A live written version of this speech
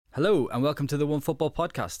Hello and welcome to the One Football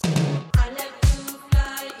Podcast.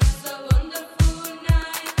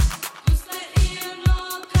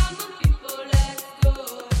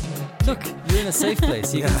 Look, you're in a safe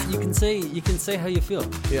place. You can say how you feel.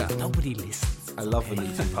 Yeah. Nobody listens. I love when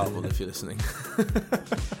you think Pablo if you're listening.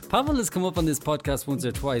 Pablo has come up on this podcast once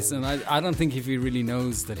or twice, and I don't think if he really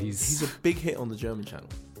knows that He's a big hit on the German channel.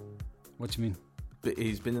 What do you mean? But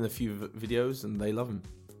he's been in a few videos and they love him.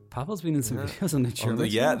 Pablo's been in some videos on the German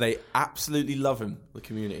channel. They absolutely love him, the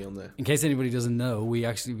community on there. In case anybody doesn't know, we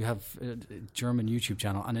have a German YouTube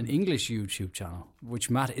channel and an English YouTube channel, which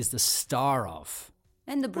Matt is the star of.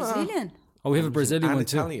 And the Brazilian. Oh, we have a Brazilian one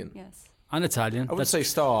Italian. too. Yes. And Italian. I would say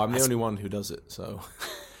star. I'm the only one who does it, so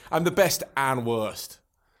I'm the best and worst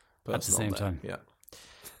at the same time. Yeah.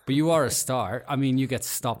 But you are a star. I mean, you get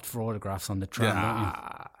stopped for autographs on the tram, don't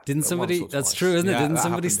you? Didn't somebody? That's true, isn't it? Didn't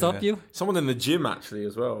somebody stop you? Someone in the gym actually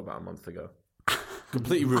as well about a month ago.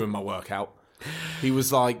 Completely ruined my workout. He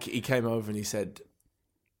was like, he came over and he said,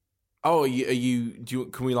 "Oh,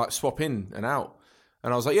 can we like swap in and out?"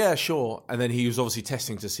 And I was like, "Yeah, sure." And then he was obviously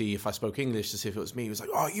testing to see if I spoke English, to see if it was me. He was like,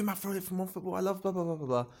 "Oh, you Matt Frohlich from OneFootball. I love blah blah blah blah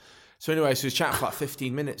blah." So anyway, so he was chatting for like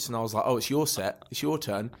 15 minutes, and I was like, "Oh, it's your set. It's your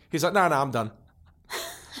turn." He's like, "No, I'm done."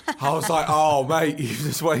 I was like, "Oh, mate, you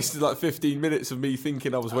just wasted like 15 minutes of me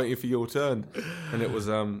thinking I was waiting for your turn." And it was,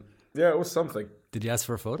 it was something. Did you ask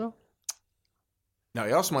for a photo? No,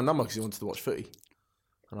 he asked my number because he wanted to watch footy.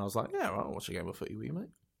 And I was like, "Yeah, I'll watch a game of footy with you, mate."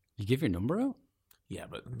 You give your number out? Yeah,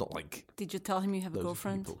 but not like... Did you tell him you have a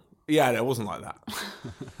girlfriend? Yeah, it wasn't like that.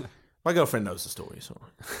 My girlfriend knows the story, so...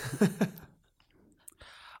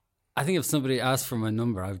 I think if somebody asked for my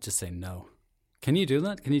number, I would just say no. Can you do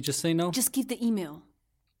that? Can you just say no? Just give the email.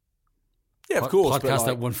 Yeah, of course. Podcast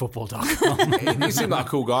at onefootball.com. He seemed like a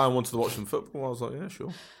cool guy and wanted to watch some football. I was like, yeah,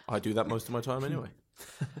 sure. I do that most of my time anyway.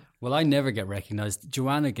 Well, I never get recognised.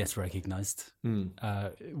 Joanna gets recognised.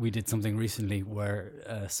 We did something recently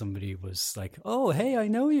where somebody was like, "Oh, hey, I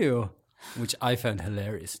know you," which I found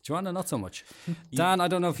hilarious. Joanna, not so much. Dan, I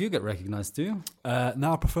don't know if you get recognised, do you?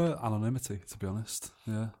 No, I prefer anonymity, to be honest.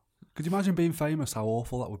 Yeah. Could you imagine being famous, how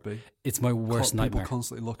awful that would be? It's my worst nightmare. People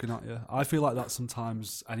constantly looking at you. I feel like that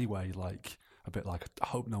sometimes anyway, like a bit like, I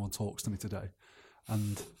hope no one talks to me today.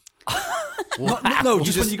 And...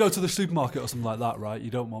 just when you go to the supermarket or something like that, right?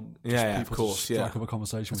 You don't want people to strike up a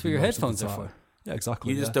conversation. That's what your headphones are for. Yeah,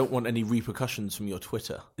 exactly. You just don't want any repercussions from your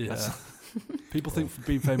Twitter. Yeah. People think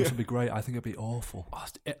being famous would be great. I think it'd be awful.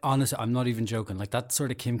 Honestly, I'm not even joking. Like that sort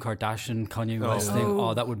of Kim Kardashian, Kanye West thing.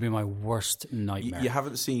 Oh, that would be my worst nightmare. You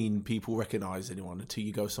haven't seen people recognise anyone until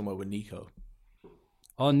you go somewhere with Nico.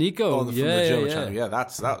 Oh, Nico. From the German channel. Yeah,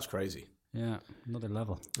 that's crazy. Yeah, another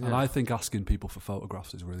level. Yeah. And I think asking people for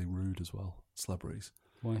photographs is really rude as well. Celebrities.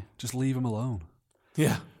 Why? Just leave them alone.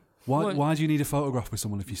 Yeah. Why do you need a photograph with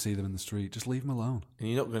someone if you see them in the street? Just leave them alone.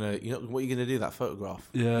 And what are you gonna do that photograph?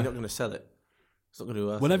 Yeah. You're not gonna sell it. It's not gonna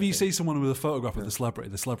work. Whenever you see someone with a photograph of the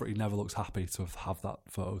celebrity never looks happy to have that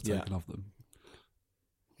photo taken of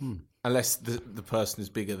them. Unless the person is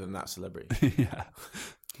bigger than that celebrity. Yeah.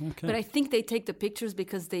 Okay. But I think they take the pictures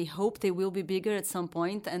because they hope they will be bigger at some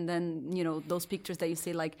point, and then those pictures that you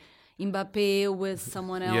see like Mbappé with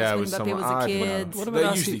someone else when Mbappé was a kid.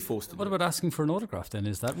 What about asking for an autograph then?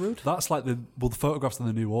 Is that rude? That's like the photographs are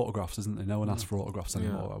the new autographs, isn't it? No one asks for autographs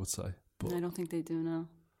anymore, I would say. But I don't think they do now.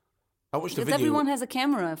 I watched the video. Because everyone has a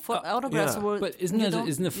camera. Autographs were... But isn't an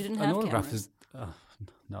autograph is... no,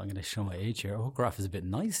 I'm going to show my age here. Autograph is a bit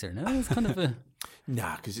nicer now. It's kind of a...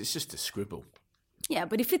 Nah, because it's just a scribble. Yeah,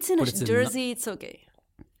 but if it's in a jersey, it's okay.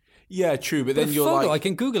 Yeah, true. But then you're photo, like, I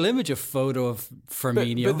can Google image a photo of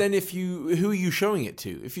Firmino. But then who are you showing it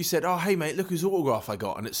to? If you said, "Oh, hey mate, look whose autograph I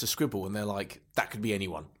got," and it's a scribble, and they're like, "That could be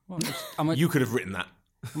anyone." Well, you could have written that.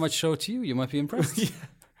 I might show it to you. You might be impressed. Yeah.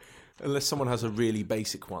 Unless someone has a really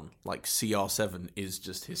basic one, like CR7 is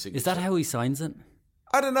just his signature. Is that how he signs it?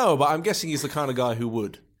 I don't know, but I'm guessing he's the kind of guy who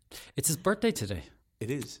would. It's his birthday today. It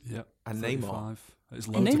is. Yep. And 35. Neymar. It's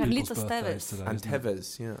loads of people's Carlitos birthdays Tevez. today. And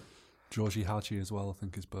Tevez, yeah. Georgie Hadji as well, I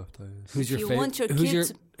think his birthday is.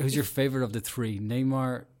 Who's your favorite of the three?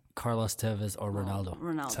 Neymar, Carlos Tevez, or Ronaldo?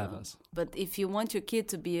 Ronaldo. Tevez. But if you want your kid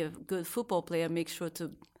to be a good football player, make sure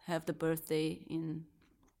to have the birthday in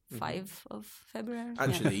 5 of February.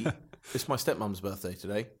 Actually, it's my stepmom's birthday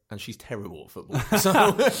today, and she's terrible at football. So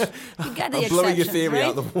you got the I'm blowing your theory right?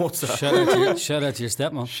 out the water. Shout out to your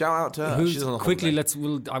stepmom. Shout out to her. She's on a quickly,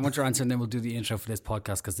 holiday. I want your answer, and then we'll do the intro for this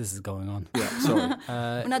podcast because this is going on. Yeah, sorry.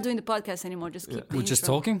 We're not doing the podcast anymore. Just keep the We're just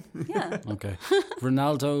intro. talking? Yeah. Okay.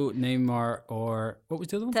 Ronaldo, Neymar, or what was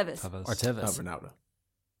the other one? Tevez. Or Tevez. Ronaldo.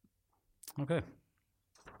 Okay.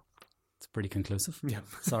 It's pretty conclusive. Yeah.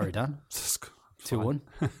 Sorry, Dan. 2-1.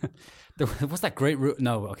 What's that great route?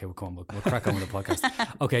 No, okay, we'll crack on with the podcast.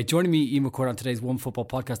 Okay, joining me, Ian McCourt, on today's One Football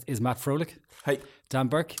Podcast is Matt Frohlich. Hey. Dan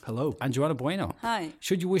Burke. Hello. And Joana Bueno. Hi.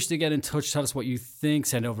 Should you wish to get in touch, tell us what you think,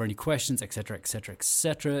 send over any questions, etc., etc.,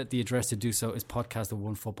 etc. The address to do so is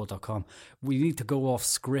podcast@onefootball.com. We need to go off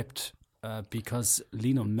script because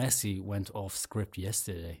Lionel Messi went off script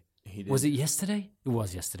yesterday. He did. Was it yesterday? It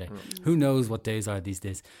was yesterday. Who knows what days are these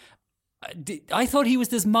days? I thought he was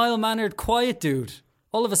this mild-mannered, quiet dude.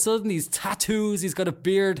 All of a sudden, he's tattoos, he's got a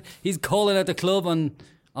beard, he's calling out the club on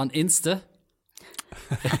Insta.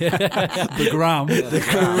 The gram.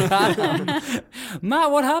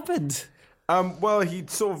 Matt, what happened? Well, he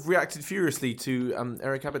sort of reacted furiously to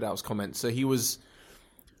Eric Abidal's comments. So he was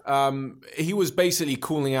basically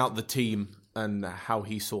calling out the team and how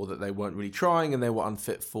he saw that they weren't really trying and they were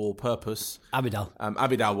unfit for purpose.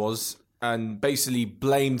 Abidal was, and basically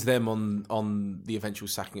blamed them on the eventual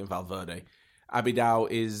sacking of Valverde. Abidal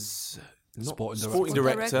is sporting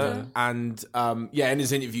director. And in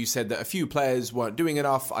his interview said that a few players weren't doing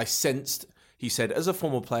enough. He said, as a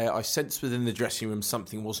former player, I sensed within the dressing room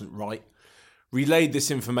something wasn't right. Relayed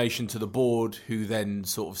this information to the board, who then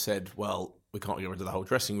sort of said, well, we can't get rid of the whole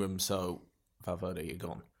dressing room, so Valverde, you're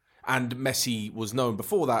gone. And Messi was known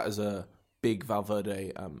before that as a big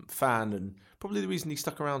Valverde fan, and probably the reason he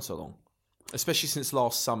stuck around so long. Especially since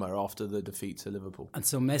last summer after the defeat to Liverpool. And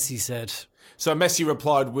so Messi said... So Messi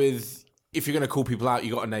replied with, if you're going to call people out,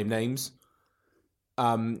 you got to name names.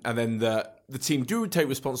 And then the team do take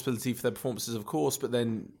responsibility for their performances, of course, but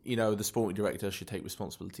then, the sporting director should take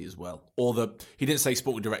responsibility as well. He didn't say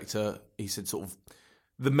sporting director, he said sort of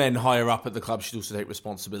the men higher up at the club should also take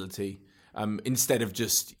responsibility. Instead of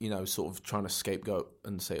just, sort of trying to scapegoat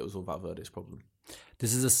and say it was all Valverde's problem.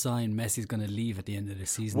 This is a sign Messi's going to leave at the end of the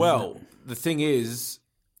season. Well, the thing is,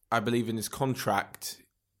 I believe in his contract,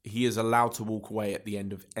 he is allowed to walk away at the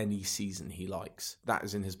end of any season he likes. That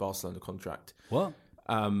is in his Barcelona contract. What?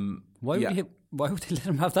 Why would they let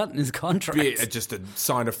him have that in his contract? Just a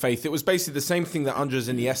sign of faith. It was basically the same thing that Andres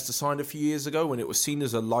Iniesta signed a few years ago when it was seen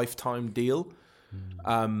as a lifetime deal.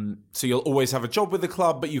 So you'll always have a job with the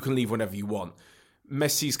club, but you can leave whenever you want.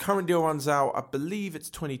 Messi's current deal runs out, I believe it's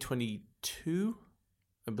 2022.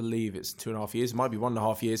 I believe it's 2.5 years. It might be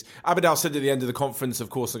 1.5 years. Abidal said at the end of the conference,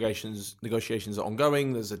 of course, negotiations are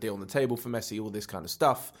ongoing. There's a deal on the table for Messi, all this kind of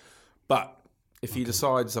stuff. But if he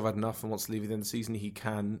decides I've had enough and wants to leave at the end of the season, he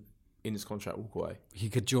can, in his contract, walk away. He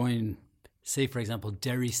could join, say, for example,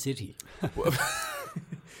 Derry City.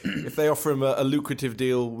 If they offer him a lucrative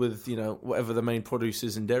deal with, whatever the main produce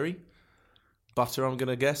is in Derry. Butter, I'm going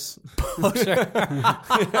to guess. Butter.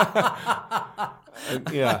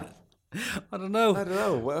 Yeah. I don't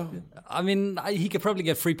know. Well, I mean, he could probably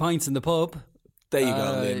get free pints in the pub. There you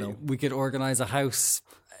go. We could organise a house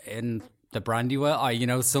in the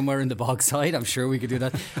Brandywell, somewhere in the Bogside. I'm sure we could do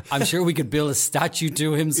that. I'm sure we could build a statue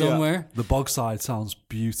to him somewhere. Yeah. The Bogside sounds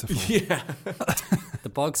beautiful. Yeah. The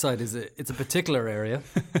Bogside it's a particular area.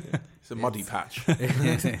 It's a muddy patch.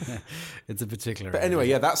 It's a particular But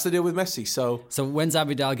anyway, that's the deal with Messi. So when's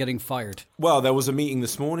Abidal getting fired? Well, there was a meeting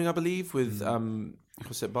this morning, I believe, with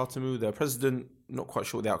José Bartomeu, their president. Not quite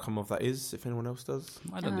sure what the outcome of that is, if anyone else does.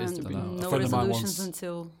 I don't know. No resolutions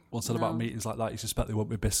until... Once said about meetings like that, you suspect there won't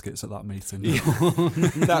be biscuits at that meeting.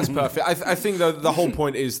 That's perfect. I think, though, the whole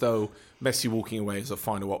point is, though, Messi walking away is a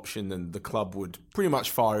final option, and the club would pretty much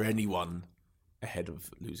fire anyone ahead of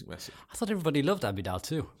losing Messi. I thought everybody loved Abidal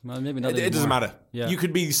too. Well, maybe not. It doesn't matter. Yeah. You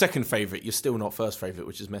could be second favourite. You're still not first favourite,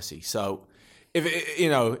 which is Messi. So,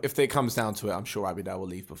 if it comes down to it, I'm sure Abidal will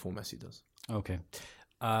leave before Messi does. Okay.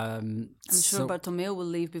 I'm sure Bartomeu will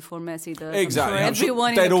leave before Messi does. Exactly. I'm sure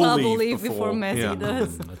everyone in the club will leave before Messi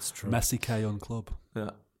does. That's true. Messi K on club.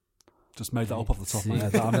 Yeah. Just made that up off the top of my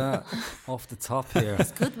head. Off the top here.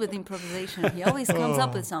 He's good with improvisation. He always comes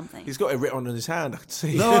up with something. He's got it written on his hand, I can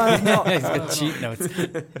see. No, I'm not. He's got cheat notes.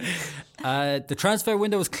 The transfer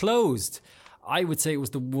window was closed. I would say it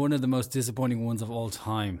was one of the most disappointing ones of all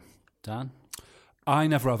time. Dan? I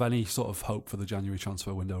never have any sort of hope for the January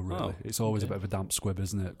transfer window, really. It's always a bit of a damp squib,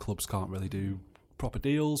 isn't it? Clubs can't really do proper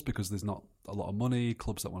deals because there's not a lot of money.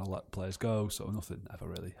 Clubs don't want to let players go, so nothing ever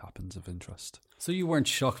really happens of interest. So you weren't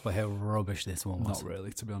shocked by how rubbish this one was? Not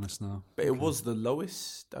really, to be honest, no. But it was the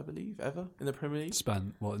lowest, I believe, ever in the Premier League.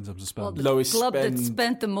 Spent, what, in terms of spend? Well, the lowest club spend. that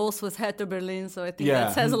spent the most was Hertha Berlin, so I think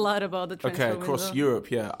that says a lot about the transfer window. Okay, across Europe,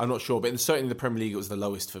 I'm not sure, but certainly in the Premier League it was the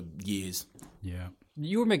lowest for years. Yeah.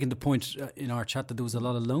 You were making the point in our chat that there was a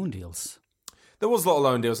lot of loan deals. There was a lot of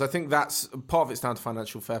loan deals. I think that's part of it's down to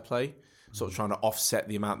financial fair play, sort of trying to offset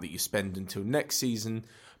the amount that you spend until next season.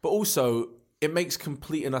 But also, it makes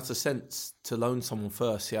complete and utter sense to loan someone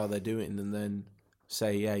first, see how they're doing, and then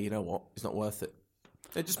say, yeah, you know what, it's not worth it.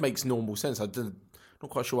 It just makes normal sense. I'm not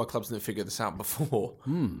quite sure why clubs didn't figure this out before.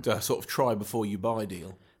 To sort of try before you buy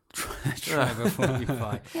deal. Try before you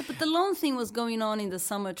buy. Yeah, but the loan thing was going on in the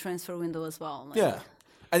summer transfer window as well. Like, Yeah.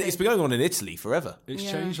 And it's been going on in Italy forever. It's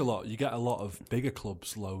changed a lot. You get a lot of bigger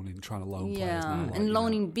clubs trying to loan players now. Like, and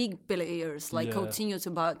loaning big players like Coutinho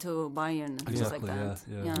to Bayern and things like that.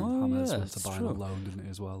 Yeah. James went to Bayern on loan, didn't he,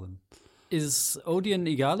 as well? And Is Odion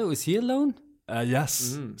Ighalo, is he a loan?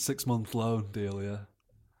 yes, 6-month loan deal, yeah.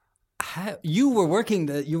 You were working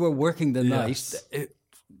the Yes. night.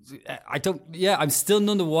 I'm still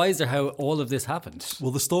none the wiser how all of this happened.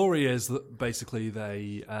 Well, the story is that basically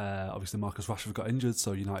they, obviously Marcus Rashford got injured,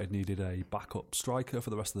 so United needed a backup striker for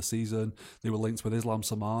the rest of the season. They were linked with Islam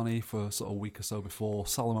Samani for sort of a week or so before,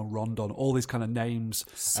 Salomon Rondon, all these kind of names.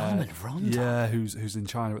 Salomon Rondon? Yeah, who's in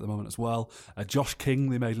China at the moment as well. Josh King,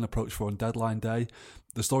 they made an approach for on deadline day.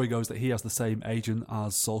 The story goes that he has the same agent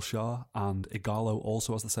as Solskjaer, and Ighalo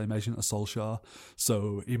also has the same agent as Solskjaer.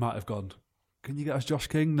 So he might have gone, can you get us Josh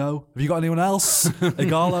King? No. Have you got anyone else?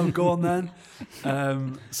 Ighalo, go on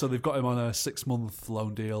then. So they've got him on a 6-month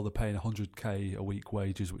loan deal. They're paying 100k a week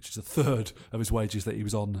wages, which is a third of his wages that he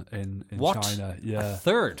was on in China. Yeah, a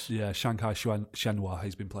third? Yeah, Shanghai Shenhua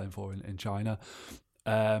he's been playing for in China.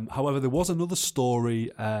 However, there was another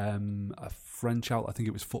story, a French outlet, I think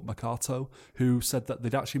it was Foot Mercato, who said that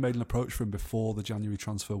they'd actually made an approach for him before the January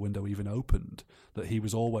transfer window even opened, that he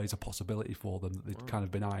was always a possibility for them, that they'd kind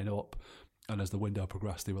of been eyeing up. And as the window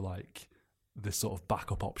progressed, they were like, this sort of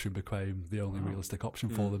backup option became the only realistic option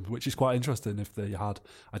for them, which is quite interesting if they had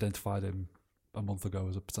identified him a month ago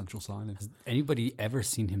as a potential signing. Has anybody ever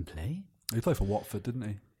seen him play? He played for Watford, didn't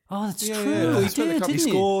he? Oh, that's true. Yeah. He did, didn't He he?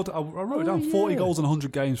 scored, I wrote it down, 40 goals in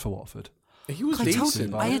 100 games for Watford. He was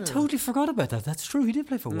decent. I had totally forgot about that. That's true. He did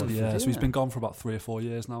play for Watford. Yeah, so he's been gone for about 3 or 4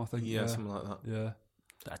 years now, I think. Yeah, something like that. Yeah.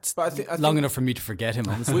 That's But I think long enough for me to forget him,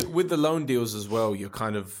 honestly. with the loan deals as well, you're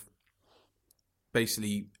kind of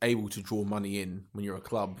basically able to draw money in when you're a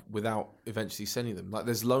club without eventually sending them. Like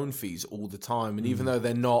there's loan fees all the time, and even though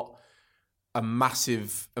they're not a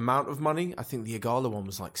massive amount of money, I think the Ighalo one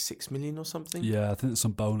was like 6 million or something. Yeah, I think there's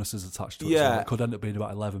some bonuses attached to it. Yeah. So it could end up being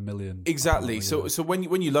about 11 million. Exactly. So when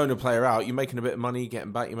you loan a player out, you're making a bit of money,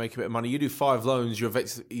 getting back, you make a bit of money. You do 5 loans, you're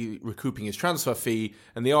recouping his transfer fee.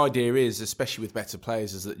 And the idea is, especially with better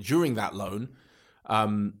players, is that during that loan,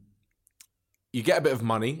 you get a bit of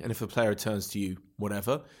money, and if the player returns to you,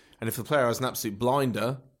 whatever. And if the player has an absolute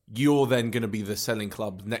blinder, you're then going to be the selling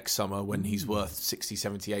club next summer when he's worth 60,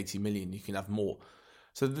 70, 80 million. You can have more.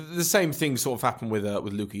 So the same thing sort of happened with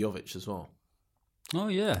Luka Jovic as well. Oh,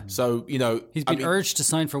 yeah. So, He's been urged to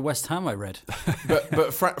sign for West Ham, I read.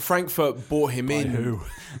 But Frankfurt bought him in. Who?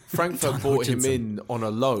 Frankfurt bought him in on a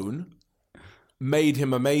loan, made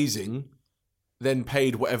him amazing, then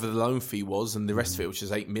paid whatever the loan fee was and the rest of it, which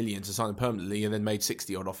is 8 million to sign him permanently, and then made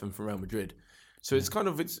 60 odd off him from Real Madrid. So it's kind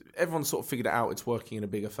of, everyone sort of figured it out. It's working in a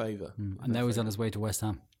bigger favour. And now he's on his way to West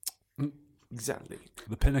Ham. Exactly.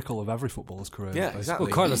 The pinnacle of every footballer's career. Yeah, basically. exactly.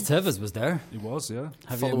 Well, Carlos Tevez was there. He was, yeah.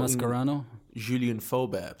 Javier Following Mascherano. Julian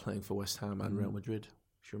Faubert playing for West Ham and Real Madrid,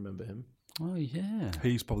 if you remember him. Oh, yeah.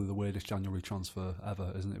 He's probably the weirdest January transfer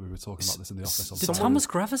ever, isn't it? We were talking about this in the office. Did Thomas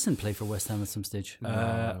Gravesen play for West Ham at some stage?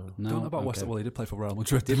 Don't know about West Ham. Well, he did play for Real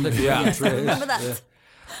Madrid. Yeah, Remember that?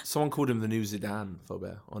 Someone called him the new Zidane,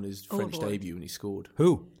 Faubert, on his French debut when he scored.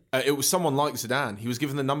 Who? It was someone like Zidane. He was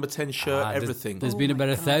given the number 10 shirt, everything. There's been about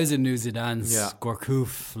 1,000 new Zidanes. Yeah.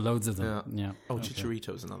 Gourcuff, loads of them. Yeah. Oh,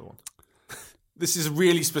 Chicharito's another one. This is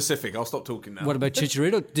really specific. I'll stop talking now. What about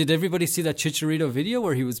Chicharito? Did everybody see that Chicharito video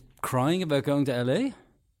where he was crying about going to LA?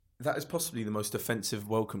 That is possibly the most offensive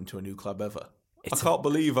welcome to a new club ever. I can't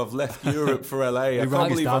believe I've left Europe for LA. I can't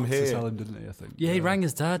believe I'm To here. tell him, didn't he? I think. Yeah, he rang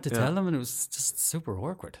his dad to tell him, and it was just super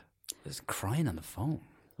awkward. He was crying on the phone.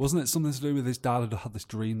 Wasn't it something to do with his dad had this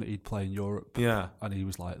dream that he'd play in Europe? Yeah. And he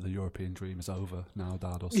was like, the European dream is over now,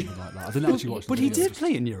 Dad, or something like that. I didn't actually watch the But he video, did just-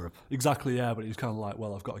 play in Europe. Exactly, yeah, but he was kind of like,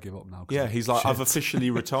 well, I've got to give up now. 'cause Yeah, I'm he's like, shit. I've officially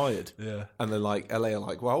retired. Yeah. And they're like, LA are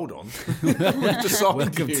like, well, hold on. We've decided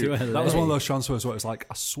Welcome you. to LA. That was one of those transfers where it's like,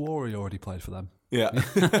 I swore he already played for them. Yeah.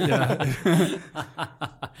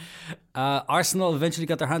 Arsenal eventually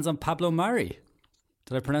got their hands on Pablo Marí.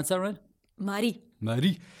 Did I pronounce that right? Mari.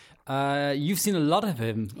 Marí. You've seen a lot of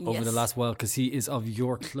him over the Yes. last while because he is of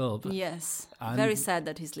your club. Yes. And Very sad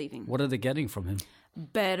that he's leaving. What are they getting from him?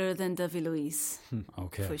 Better than David Luiz,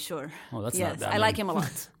 Okay. for sure. Oh, that's yes, not- I like him a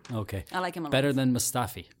lot. Okay. I like him a lot. Better than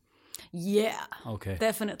Mustafi. Yeah. Okay.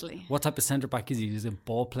 Definitely. What type of centre back is he? Is he a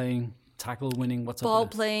ball playing tackle winning? What's ball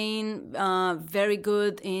up? Playing, very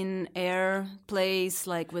good in air plays,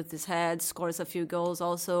 like with his head, scores a few goals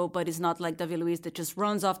also, but it's not like David Luiz that just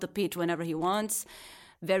runs off the pitch whenever he wants.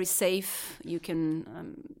 Very safe. You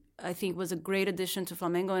can, I think, was a great addition to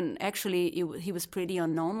Flamengo, and actually he was pretty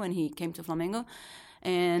unknown when he came to Flamengo.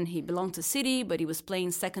 And he belonged to City, but he was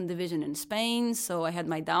playing second division in Spain, so I had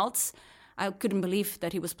my doubts. I couldn't believe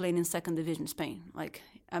that he was playing in second division Spain. Like,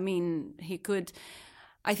 I mean, he could...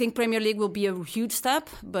 I think Premier League will be a huge step,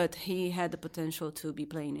 but he had the potential to be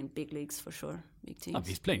playing in big leagues for sure, big teams. Oh,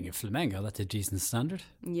 he's playing in Flamengo. That's a decent standard.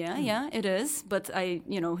 Yeah, it is. But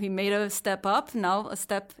he made a step up. Now a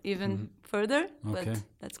step even further. Okay. But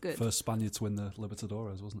that's good. First Spaniard to win the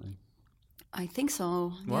Libertadores, wasn't he? I think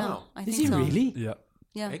so. Wow. Yeah, is he so. Really?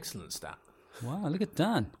 Yeah. Excellent stat. Wow, look at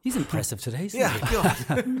Dan. He's impressive today, isn't he? God.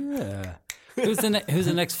 Yeah. Who's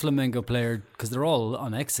the next Flamengo player? Because they're all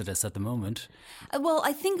on exodus at the moment. Well,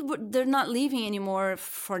 I think they're not leaving anymore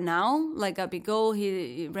for now. Like Gabigol,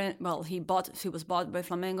 he was bought by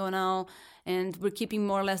Flamengo now, and we're keeping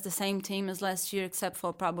more or less the same team as last year, except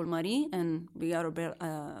for Pablo Marí, and we got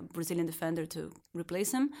a Brazilian defender to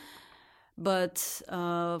replace him. But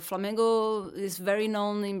Flamengo is very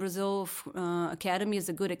known in Brazil. Academy is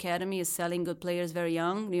a good academy, is selling good players very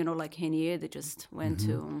young. Like Renier, that just went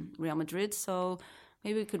to Real Madrid. So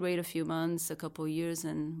maybe we could wait a few months, a couple of years,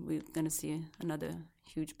 and we're going to see another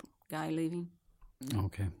huge guy leaving.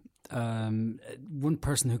 Okay. One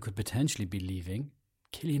person who could potentially be leaving,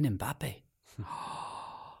 Kylian Mbappé.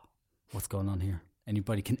 What's going on here?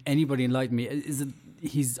 Can anybody enlighten me? Is it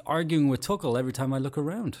he's arguing with Tuchel every time I look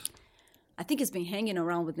around? I think he's been hanging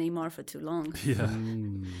around with Neymar for too long. Yeah.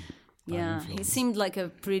 Yeah, he seemed like a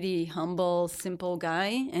pretty humble, simple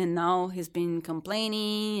guy, and now he's been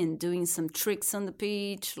complaining and doing some tricks on the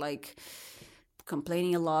pitch, like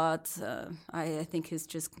complaining a lot. I think he's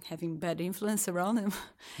just having bad influence around him.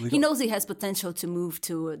 He knows he has potential to move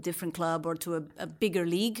to a different club or to a bigger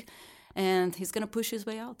league, and he's going to push his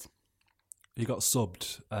way out. He got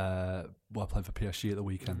subbed while playing for PSG at the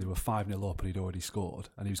weekend. They were 5-0 up and he'd already scored,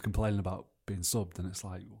 and he was complaining about being subbed, and it's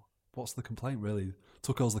like, what's the complaint really?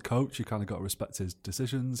 Tuchel's the coach, you kind of got to respect his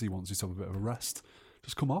decisions. He wants you to have a bit of a rest.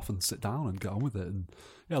 Just come off and sit down and get on with it. And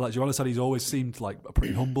yeah, like Joana said, he's always seemed like a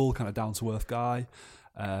pretty humble, kind of down-to-earth guy.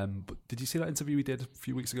 But did you see that interview he did a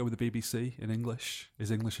few weeks ago with the BBC in English? His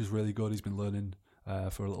English is really good. He's been learning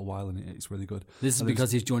for a little while, and it's really good. This is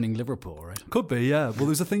because he's joining Liverpool, right? Could be, yeah. Well,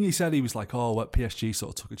 there's a thing he said. He was like, PSG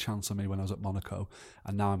sort of took a chance on me when I was at Monaco,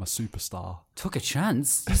 and now I'm a superstar. Took a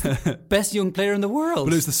chance? He's the best young player in the world.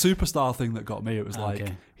 But it was the superstar thing that got me. It was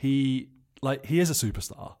he is a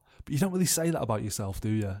superstar, but you don't really say that about yourself, do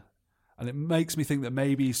you? And it makes me think that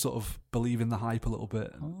maybe he's sort of believing the hype a little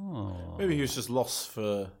bit. Oh. Maybe he was just lost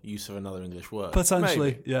for use of another English word.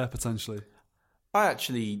 Potentially, maybe. Yeah, potentially. I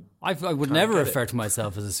would never refer to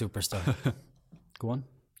myself as a superstar. Go on.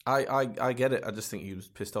 I get it. I just think he was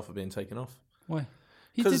pissed off at being taken off. Why?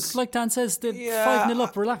 He did, like Dan says, 5-0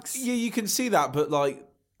 up, relax. Yeah, you can see that, but like,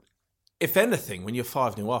 if anything, when you're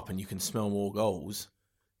 5-0 up and you can smell more goals,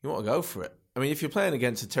 you want to go for it. I mean, if you're playing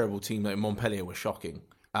against a terrible team like Montpellier were shocking,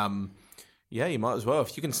 yeah, you might as well.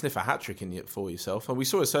 If you can sniff a hat-trick in for yourself. And we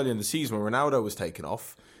saw this earlier in the season where Ronaldo was taken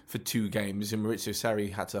off for 2 games and Maurizio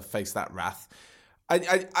Sarri had to face that wrath.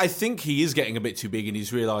 I think he is getting a bit too big and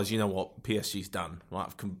he's realised, you know what, PSG's done. Right,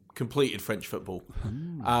 I've completed French football.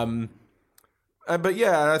 But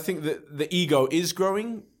yeah, I think that the ego is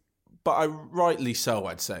growing, but rightly so,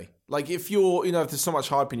 I'd say. Like if you're, if there's so much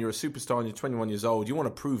hype and you're a superstar and you're 21 years old, you want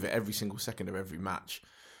to prove it every single second of every match.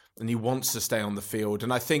 And he wants to stay on the field.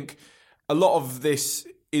 And I think a lot of this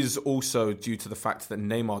is also due to the fact that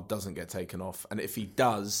Neymar doesn't get taken off. And if he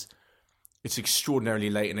does, it's extraordinarily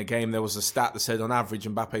late in a game. There was a stat that said on average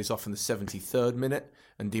Mbappe's off in the 73rd minute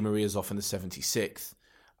and Di Maria's off in the 76th.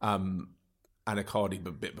 And Icardi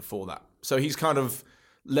a bit before that. So he's kind of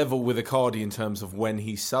level with Icardi in terms of when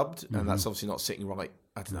he's subbed. And that's obviously not sitting right,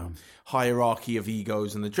 I don't know, hierarchy of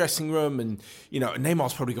egos in the dressing room. And,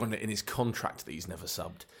 Neymar's probably got it in his contract that he's never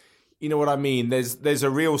subbed. You know what I mean? There's a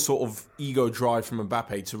real sort of ego drive from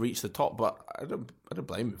Mbappe to reach the top, but I don't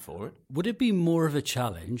blame him for it. Would it be more of a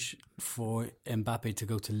challenge for Mbappe to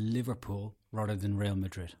go to Liverpool rather than Real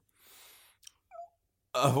Madrid?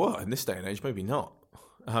 Well, in this day and age, maybe not.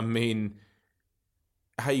 I mean,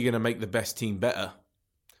 how are you going to make the best team better?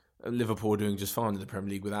 Liverpool are doing just fine in the Premier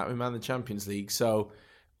League without him and the Champions League. So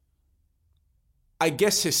I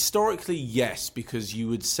guess historically, yes, because you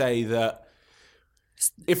would say that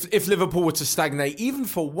if Liverpool were to stagnate even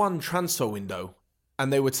for one transfer window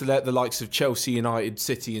and they were to let the likes of Chelsea, United,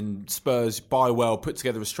 City and Spurs buy well, put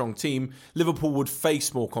together a strong team, Liverpool would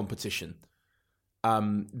face more competition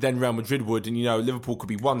than Real Madrid would. And, Liverpool could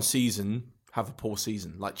be one season, have a poor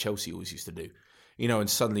season, like Chelsea always used to do, and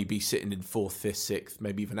suddenly be sitting in 4th, 5th, 6th,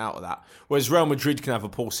 maybe even out of that. Whereas Real Madrid can have a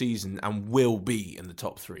poor season and will be in the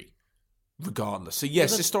top 3, regardless. So,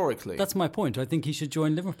 yes, historically. That's my point. I think he should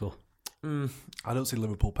join Liverpool. I don't see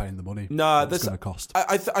Liverpool paying the money. No, that's going to cost.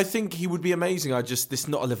 I think he would be amazing. This is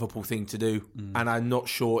not a Liverpool thing to do, and I'm not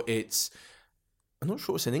sure it's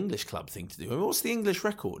an English club thing to do. I mean, what's the English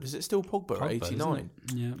record? Is it still Pogba at 89?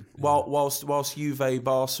 Yeah. Whilst Juve,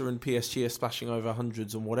 Barca, and PSG are splashing over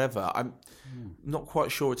hundreds and whatever, I'm not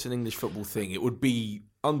quite sure it's an English football thing. It would be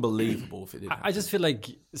unbelievable if it did. I just feel like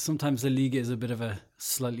sometimes the Liga is a bit of a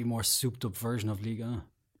slightly more souped up version of Liga.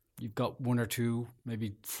 You've got 1 or 2,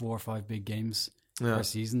 maybe 4 or 5 big games per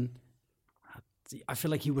season. I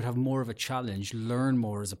feel like he would have more of a challenge, learn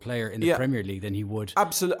more as a player in the Premier League than he would.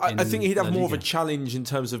 Absolutely. I think he'd have more of a challenge in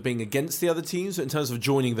terms of being against the other teams, but in terms of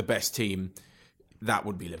joining the best team, that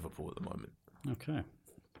would be Liverpool at the moment. Okay.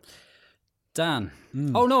 Dan.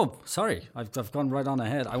 Oh, no, sorry. I've gone right on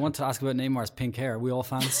ahead. I want to ask about Neymar's pink hair. Are we all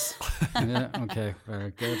fans? Yeah, okay,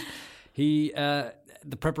 very good.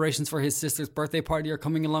 The preparations for his sister's birthday party are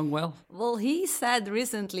coming along well? Well, he said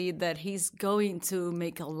recently that he's going to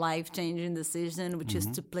make a life-changing decision, which is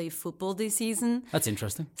to play football this season. That's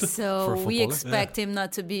interesting. So we expect him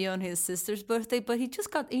not to be on his sister's birthday, but he just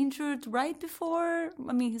got injured right before.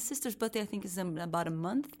 I mean, his sister's birthday, I think, is in about a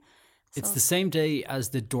month. So. It's the same day as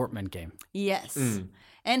the Dortmund game. Yes.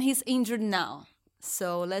 And he's injured now.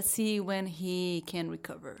 So let's see when he can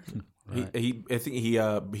recover. Right. I think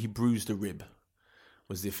he bruised a rib.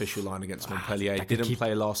 Was the official line against Montpellier. Didn't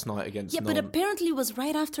play last night against but apparently it was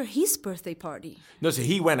right after his birthday party. No, so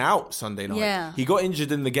he went out Sunday night. Yeah. He got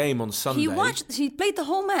injured in the game on Sunday. He played the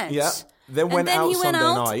whole match. Yeah. Then went out Sunday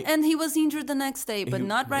night. And he was injured the next day, but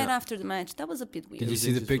not right after the match. That was a bit weird. Did you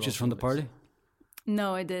see the pictures from the party?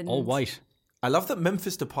 No, I didn't. All white. I love that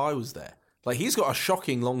Memphis Depay was there. Like, he's got a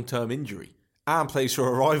shocking long-term injury and plays for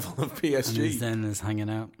a rival of PSG. And then is hanging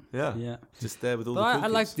out. Yeah. Just there with all the I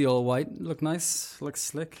like the all white. Look nice. Looks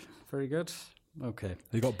slick. Very good. Okay.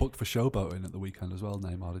 He got booked for showboating at the weekend as well,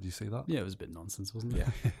 Neymar. Did you see that? Yeah, it was a bit nonsense, wasn't it?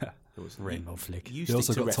 Yeah. It was rainbow flick. You stick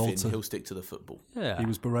to reffing, he'll stick to the football. Yeah. He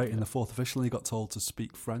was berating the 4th official and he got told to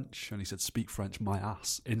speak French, and he said, "Speak French, my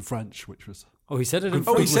ass," in French, which was... Oh, he said it in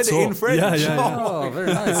French? Oh, he said it in French? Yeah. Oh,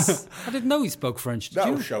 very nice. I didn't know he spoke French. Did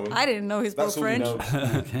That'll you? show him. I didn't know he spoke French.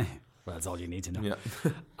 Okay. Well, that's all you need to know.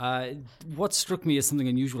 Yeah. What struck me as something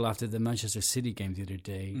unusual after the Manchester City game the other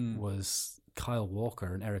day was Kyle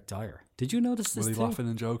Walker and Eric Dyer. Did you notice this? Were they laughing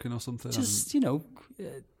and joking or something? Just,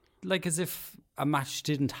 like as if a match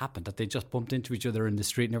didn't happen, that they just bumped into each other in the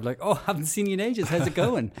street and they were like, "Oh, haven't seen you in ages. How's it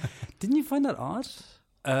going?" Didn't you find that odd?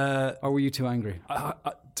 Or were you too angry?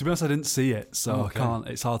 To be honest, I didn't see it, so I can't.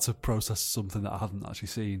 It's hard to process something that I haven't actually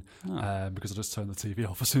seen because I just turned the TV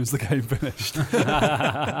off as soon as the game finished.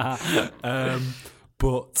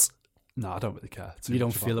 But no, I don't really care. You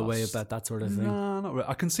don't feel a way about that sort of thing? No, not really.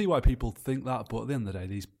 I can see why people think that, but at the end of the day,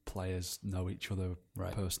 these players know each other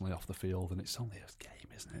personally off the field, and it's only a game,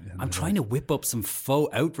 isn't it? I'm trying to whip up some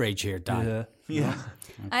faux outrage here, Dan. Yeah. Okay.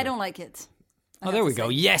 I don't like it. Oh, there we go.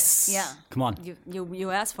 Yes. Yeah. Come on. You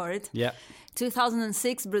asked for it. Yeah.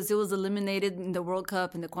 2006, Brazil was eliminated in the World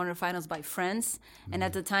Cup in the quarterfinals by France. And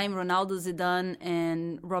at the time, Ronaldo, Zidane,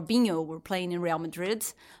 and Robinho were playing in Real Madrid.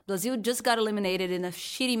 Brazil just got eliminated in a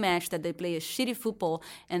shitty match that they play a shitty football.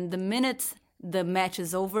 And the minute the match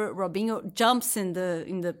is over, Robinho jumps in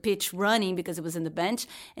the pitch running because it was in the bench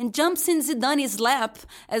and jumps in Zidane's lap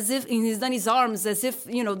as if in Zidane's arms, as if,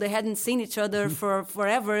 they hadn't seen each other for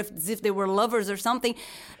forever, as if they were lovers or something,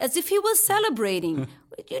 as if he was celebrating.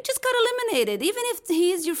 You just got eliminated, even if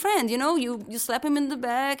he is your friend, you slap him in the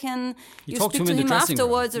back and you speak to him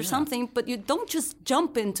afterwards or something, but you don't just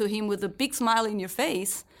jump into him with a big smile in your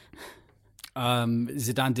face.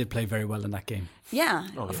 Zidane did play very well in that game. Yeah,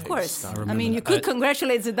 of course. I mean, you could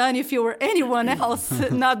congratulate Zidane if you were anyone else,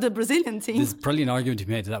 not the Brazilian team. There's probably an argument to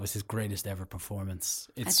be made that was his greatest ever performance.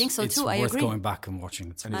 I think so too. I agree. It's worth going back and watching.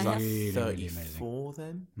 It's really, 34 really amazing.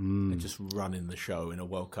 Then? And just running the show in a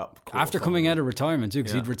World Cup. After coming out of retirement too,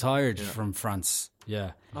 because he'd retired from France.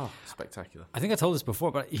 Yeah. Oh, spectacular. I think I told this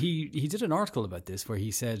before, but he did an article about this where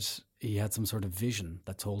he said he had some sort of vision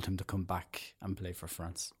that told him to come back and play for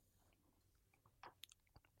France.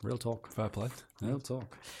 Real talk. Fair play. Real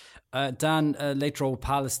talk. Dan, late draw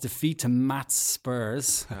Palace defeat to Matt's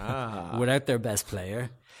Spurs without their best player.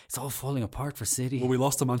 It's all falling apart for City. Well, we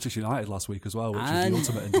lost to Manchester United last week as well, which And is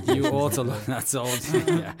the ultimate indication. You also, that's all.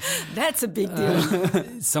 Yeah. That's a big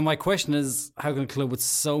deal. So my question is, how can a club with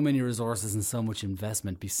so many resources and so much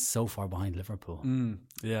investment be so far behind Liverpool?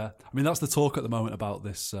 Yeah, I mean that's the talk at the moment about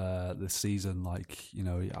this this season. Like, you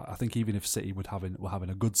know, I think even if City were having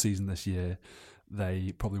a good season this year,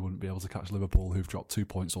 they probably wouldn't be able to catch Liverpool, who've dropped 2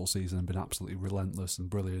 points all season and been absolutely relentless and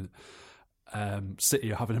brilliant.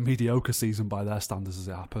 City are having a mediocre season by their standards as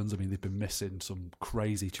it happens. I mean, they've been missing some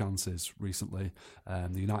crazy chances recently.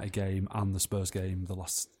 The United game and the Spurs game, the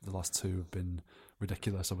last two have been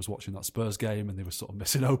ridiculous. I was watching that Spurs game and they were sort of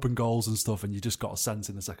missing open goals and stuff, and you just got a sense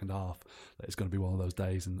in the second half that it's going to be one of those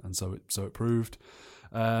days, and so it proved.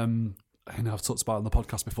 I've talked about it on the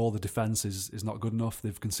podcast before, the defence is not good enough.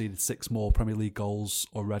 They've conceded 6 more Premier League goals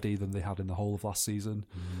already than they had in the whole of last season.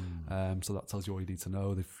 So that tells you all you need to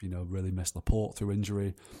know. They've really missed Laporte through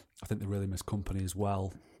injury. I think they really missed Kompany as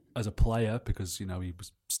well as a player, because he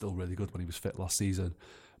was still really good when he was fit last season.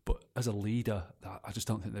 But as a leader, I just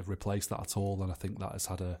don't think they've replaced that at all. And I think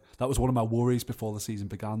that was one of my worries before the season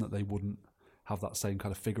began, that they wouldn't have that same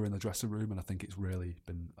kind of figure in the dressing room, and I think it's really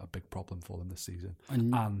been a big problem for them this season.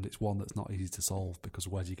 And it's one that's not easy to solve, because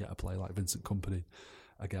where do you get a player like Vincent Kompany?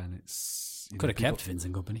 Again, it's could have kept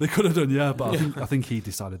Vincent Kompany. They could have done, yeah, but I think he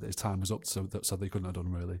decided that his time was up, so they couldn't have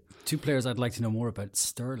done really. 2 players I'd like to know more about.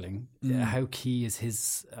 Sterling, how key is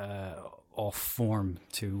his off form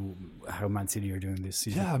to how Man City are doing this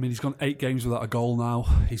season? Yeah, I mean, he's gone 8 games without a goal now.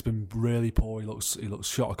 He's been really poor. He looks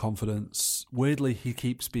shot of confidence. Weirdly, he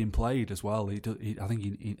keeps being played as well. I think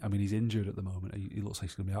he's injured at the moment. He looks like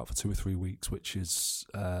he's going to be out for 2 or 3 weeks, which is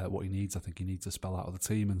what he needs. I think he needs to spell out of the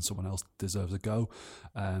team, and someone else deserves a go.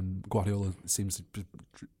 Guardiola seems to be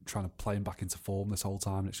trying to play him back into form this whole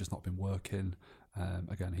time, and it's just not been working.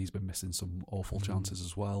 Again, he's been missing some awful chances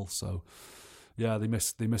as well. So yeah, they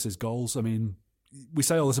miss his goals. I mean, we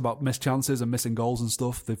say all this about missed chances and missing goals and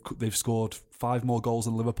stuff. They've scored 5 more goals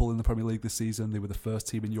than Liverpool in the Premier League this season. They were the first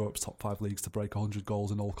team in Europe's top 5 leagues to break 100 goals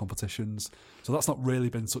in all competitions. So that's not really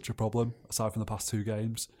been such a problem, aside from the past 2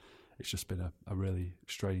 games. It's just been a really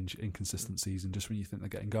strange, inconsistent season. Just when you think they're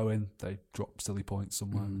getting going, they drop silly points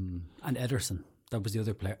somewhere. And Ederson, that was the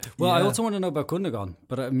other player. Well, I also want to know about Gundogan,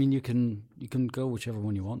 but I mean, you can go whichever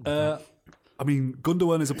one you want. I mean,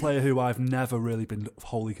 Gundogan is a player who I've never really been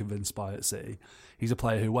wholly convinced by at City. He's a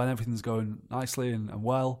player who, when everything's going nicely and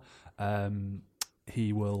well,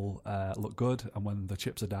 he will look good, and when the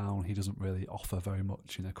chips are down, he doesn't really offer very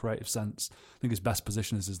much in a creative sense. I think his best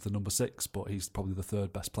position is the number 6, but he's probably the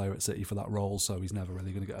 3rd best player at City for that role, so he's never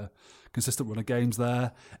really going to get a consistent run of games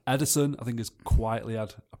there. Ederson, I think, has quietly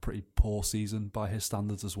had a pretty poor season by his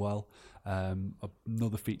standards as well.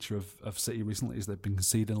 Another feature of City recently is they've been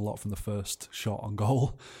conceding a lot from the first shot on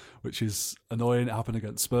goal, which is annoying. It happened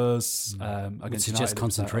against Spurs, against United. Just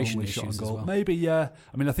concentration issues as well. Maybe, yeah.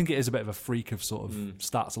 I mean, I think it is a bit of a freak of sort of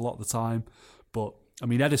stats a lot of the time, but I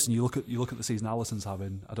mean, Ederson, you look at the season Alisson's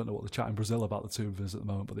having. I don't know what the chat in Brazil about the 2 of us at the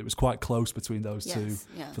moment, but it was quite close between those 2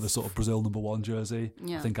 for the sort of Brazil number 1 jersey.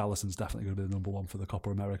 Yeah. I think Alisson's definitely going to be the number 1 for the Copa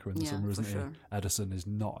America in the summer, isn't he? Sure. Ederson is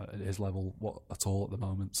not at his level at all at the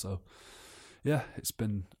moment. So, yeah, it's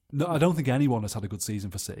been. No, I don't think anyone has had a good season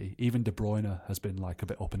for City. Even De Bruyne has been like a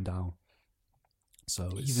bit up and down. So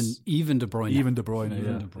even De Bruyne, De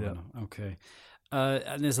Bruyne. Yeah. Okay.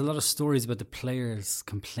 And there's a lot of stories about the players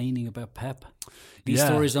complaining about Pep. These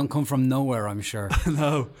stories don't come from nowhere, I'm sure.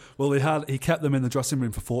 No. Well, he kept them in the dressing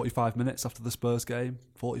room for 45 minutes after the Spurs game.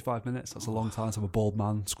 45 minutes, that's a long time to have a bald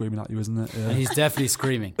man screaming at you, isn't it? Yeah. And he's definitely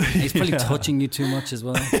screaming. He's probably touching you too much as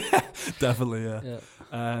well. Definitely,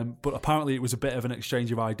 yeah. But apparently it was a bit of an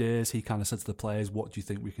exchange of ideas. He kind of said to the players, what do you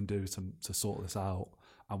think we can do to sort this out?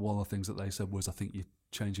 And one of the things that they said was, I think you're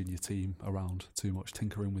changing your team around too much,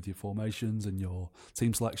 tinkering with your formations and your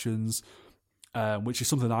team selections, which is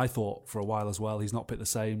something I thought for a while as well. He's not picked the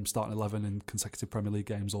same starting 11 in consecutive Premier League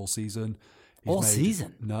games all season.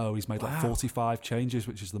 Season? No, he's made like 45 changes,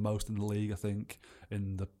 which is the most in the league, I think.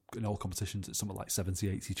 In all competitions, it's something like 70,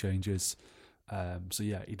 80 changes. So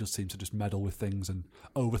yeah, he does seem to just meddle with things and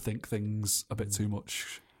overthink things a bit too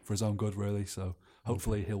much for his own good, really. So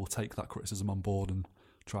hopefully he'll take that criticism on board and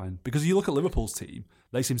try and... Because you look at Liverpool's team,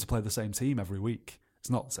 they seem to play the same team every week. It's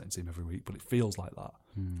not the same team every week, but it feels like that.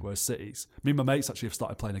 Whereas City's... Me and my mates actually have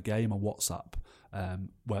started playing a game on WhatsApp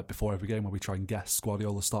where before every game where we try and guess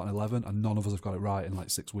Guardiola's starting 11, and none of us have got it right in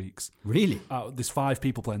like 6 weeks. Really? There's 5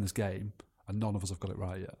 people playing this game and none of us have got it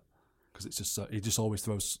right yet. because it's just he just always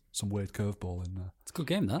throws some weird curveball in there. It's a good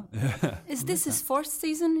game, that. Yeah. Is this his fourth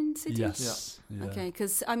season in City? Yes. Yeah. Okay,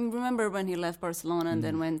 because I remember when he left Barcelona and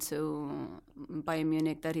then went to Bayern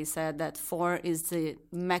Munich that he said that 4 is the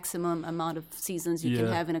maximum amount of seasons you can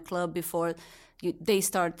have in a club before they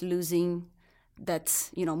start losing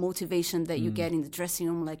that, motivation that you get in the dressing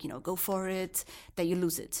room, like, go for it, that you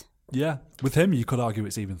lose it. Yeah, with him, you could argue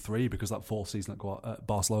it's even 3 because that 4th season at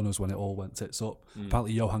Barcelona was when it all went tits up.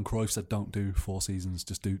 Apparently, Johan Cruyff said, "Don't do 4 seasons,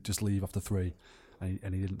 just leave after 3,"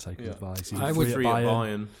 and he didn't take his advice. I would 3 at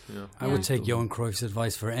Bayern. I would take Johan Cruyff's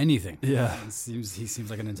advice for anything. Yeah, he seems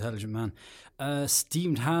like an intelligent man.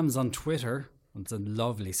 Steamed Hams on Twitter. It's a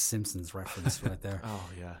lovely Simpsons reference right there. Oh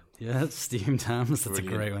yeah, yeah, steamed hams. That's Brilliant.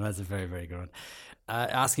 a great one. That's a very, very good one.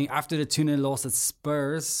 Asking, after the 2-0 loss at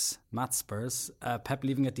Spurs, Pep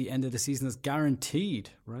leaving at the end of the season is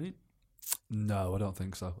guaranteed, right? No, I don't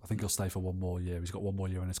think so. I think he'll stay for 1 more year. He's got 1 more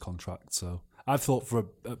year in his contract. So I've thought for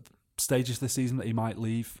stages this season that he might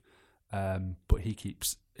leave, but he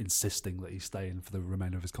keeps insisting that he's staying for the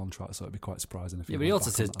remainder of his contract. So it'd be quite surprising if. Yeah, but he also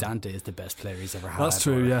says Dante is the best player he's ever had. That's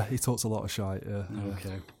true. Yeah, he talks a lot of shite. Yeah.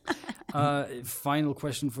 Okay. Final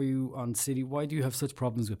question for you on City: why do you have such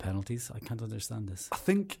problems with penalties? I can't understand this.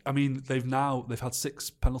 I mean, they've had 6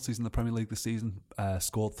 penalties in the Premier League this season.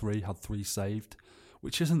 Scored 3, had 3 saved,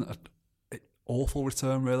 which isn't an awful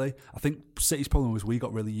return, really. I think City's problem was we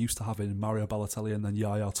got really used to having Mario Balotelli and then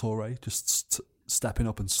Yaya Toure just stepping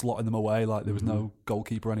up and slotting them away like there was no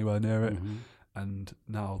goalkeeper anywhere near it. And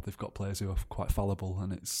now they've got players who are quite fallible,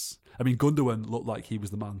 and Gundogan looked like he was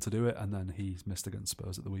the man to do it, and then he's missed against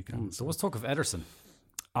Spurs at the weekend. So let's talk of Ederson.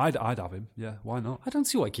 I'd have him. Yeah, why not? I don't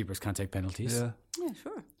see why keepers can't take penalties. Yeah,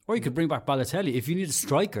 sure. Or you could bring back Balotelli if you need a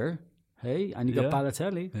striker. Hey, and you got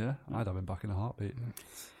Balotelli. Yeah, I'd have him back in a heartbeat.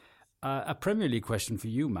 A Premier League question for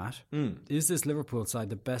you, Matt. Is this Liverpool side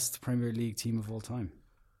the best Premier League team of all time?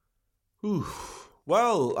 Ooh.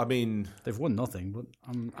 Well, I mean, they've won nothing, but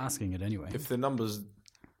I'm asking it anyway. If the numbers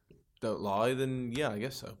don't lie, then yeah, I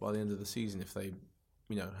guess so. By the end of the season, if they,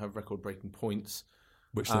 have record-breaking points,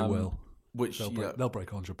 which they will, they'll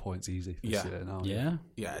break 100 points easy this year now. Yeah,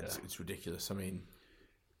 it's ridiculous. I mean,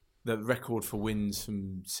 the record for wins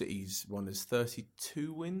from City's one is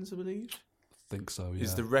 32 wins, I believe. I think so. Yeah,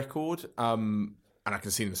 is the record, and I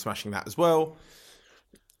can see them smashing that as well.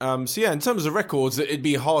 In terms of records, it'd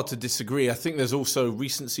be hard to disagree. I think there's also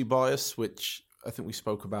recency bias, which I think we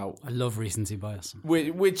spoke about. I love recency bias.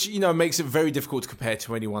 Which makes it very difficult to compare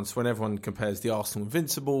to anyone. So when everyone compares the Arsenal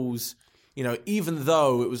Invincibles, even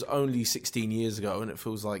though it was only 16 years ago and it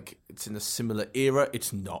feels like it's in a similar era,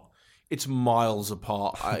 it's not. It's miles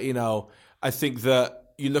apart. I think that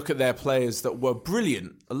you look at their players that were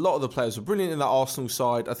brilliant. A lot of the players were brilliant in that Arsenal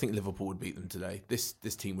side. I think Liverpool would beat them today. This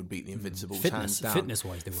team would beat the Invincibles hands down.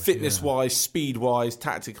 Fitness-wise, they would. Fitness-wise, speed-wise,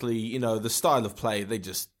 tactically, the style of play, they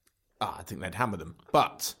just... I think they'd hammer them.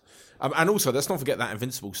 But... and also, let's not forget that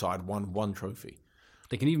Invincible side won 1 trophy.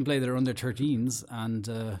 They can even play their under-13s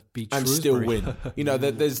and beat and Shrewsbury. Still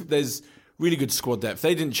win. There's really good squad depth.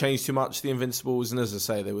 They didn't change too much, the Invincibles. And as I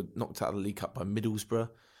say, they were knocked out of the League Cup by Middlesbrough.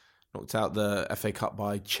 Knocked out the FA Cup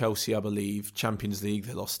by Chelsea, I believe. Champions League,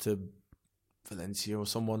 they lost to Valencia or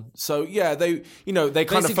someone. So yeah, they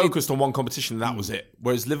kind of focused on one competition and that was it.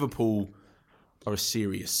 Whereas Liverpool are a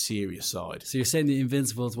serious side. So you're saying the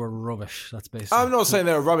Invincibles were rubbish? That's basically. I'm not saying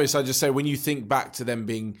they were rubbish. I just say when you think back to them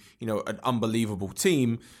being, an unbelievable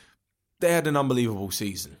team, they had an unbelievable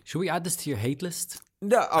season. Should we add this to your hate list?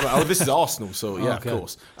 No, this is Arsenal, so yeah, okay. Of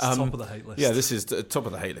course. It's top of the hate list. Yeah, this is the top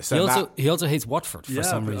of the hate list. He also hates Watford for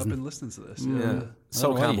some reason. I've been listening to this. Yeah.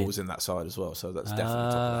 Sol Campbell was in that side as well, so that's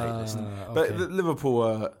definitely top of the hate list. Okay. But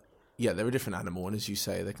Liverpool, they're a different animal, and as you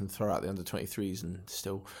say, they can throw out the under-23s and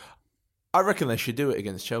still... I reckon they should do it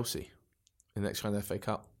against Chelsea in the next round of the FA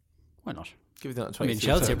Cup. Why not? Give them that 23.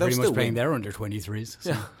 Chelsea are pretty much playing their under-23s.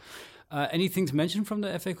 So. Yeah. Anything to mention from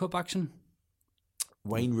the FA Cup action?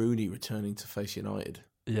 Wayne Rooney returning to face United.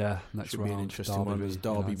 Yeah, next should round. be an interesting one as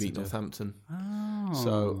Derby beat Northampton. Oh.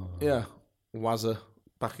 So Wazza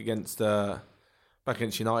back against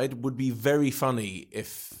United would be very funny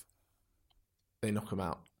if they knock him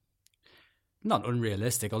out. Not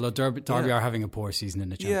unrealistic, although Derby are having a poor season in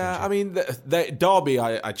the Championship. Yeah, I mean, Derby,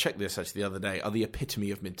 I checked this actually the other day, are the epitome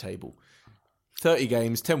of mid-table. 30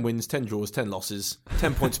 games, 10 wins, 10 draws, 10 losses,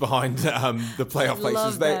 10 points behind the playoff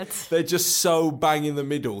places. They're just so bang in the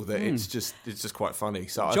middle that it's just quite funny.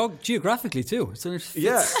 So geographically too, so it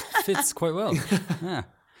fits quite well. Yeah.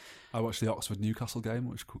 I watched the Oxford-Newcastle game,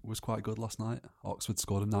 which was quite good last night. Oxford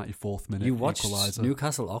scored a 94th minute You watched equaliser.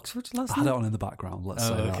 Newcastle-Oxford last I had night? it on in the background, let's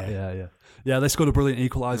say okay. that. Yeah, they scored a brilliant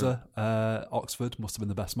equaliser. Oxford must have been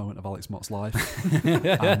the best moment of Alex Mott's life.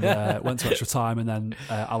 And went to extra time, and then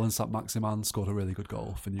Alan Saint-Maximin scored a really good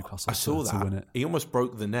goal for Newcastle I saw to win that. it. He almost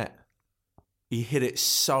broke the net. He hit it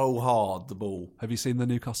so hard, the ball. Have you seen the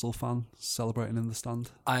Newcastle fan celebrating in the stand?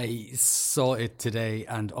 I saw it today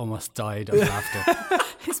and almost died of laughter.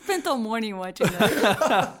 I spent all morning watching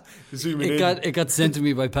that. It got sent to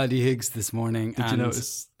me by Paddy Higgs this morning. Did you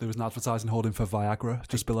notice there was an advertising hoarding for Viagra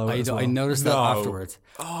just below it as well? I noticed that afterwards.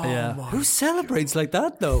 Oh, Yeah. Who celebrates like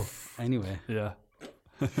that, though? Anyway, Yeah.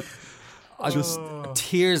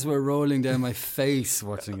 tears were rolling down my face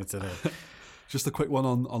watching it today. Just a quick one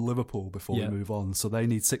on Liverpool before we move on. So they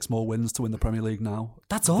need 6 more wins to win the Premier League now.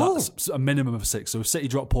 That's all? That's a minimum of 6. So if City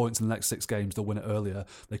drop points in the next 6 games, they'll win it earlier.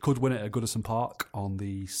 They could win it at Goodison Park on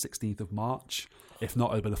the 16th of March. If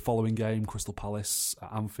not, it'll be the following game, Crystal Palace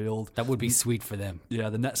at Anfield. That would be sweet for them. Yeah,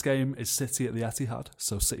 the next game is City at the Etihad.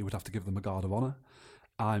 So City would have to give them a guard of honour.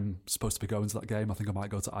 I'm supposed to be going to that game. I think I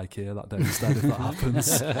might go to IKEA that day instead if that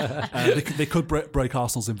happens. They could break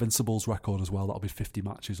Arsenal's Invincibles record as well. That'll be 50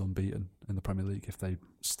 matches unbeaten in the Premier League if they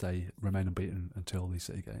remain unbeaten until the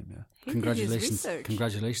City game. Yeah,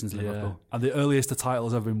 Congratulations, Liverpool. And the earliest the title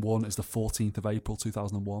has ever been won is the 14th of April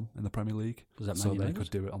 2001 in the Premier League. Was that Man so United? They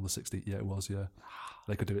could do it on the 16th. Yeah, it was. Yeah,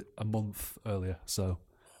 they could do it a month earlier. So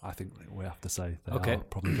I think we have to say they are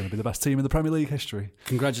probably going to be the best team in the Premier League history.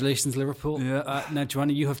 Congratulations, Liverpool. Yeah. Now,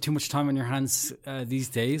 Joanna, you have too much time on your hands these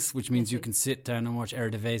days, which means you can sit down and watch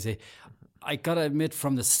Eredivisie. I got to admit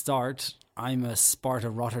from the start, I'm a Sparta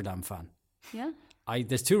Rotterdam fan. Yeah.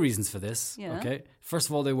 There's 2 reasons for this. Yeah. Okay. First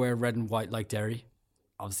of all, they wear red and white like Derry.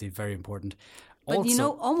 Obviously, very important. But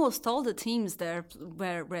Also, almost all the teams there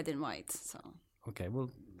wear red and white. So okay, well,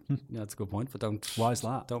 that's a good point, but Why is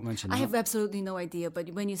that? don't mention I that. have absolutely no idea. But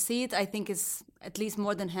when you see it, I think it's at least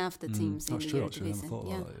more than half the teams in That's the true, actually. I never Eredivisie. thought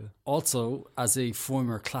Yeah. about that. Yeah. Also, as a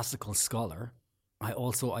former classical scholar, I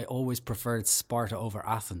always preferred Sparta over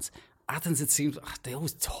Athens. Athens, it seems, they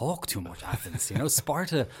always talk too much, Athens.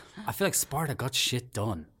 Sparta, I feel like Sparta got shit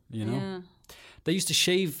done, Yeah. They used to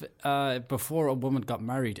shave, before a woman got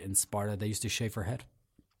married in Sparta, they used to shave her head.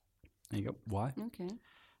 There you go. Why? Okay.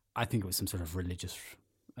 I think it was some sort of religious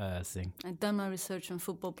thing. I've done my research on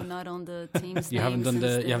football, but not on the teams. You haven't done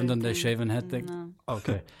the thing. shaven head thing? No.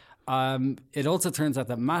 Okay. It also turns out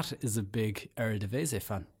that Matt is a big Eredivisie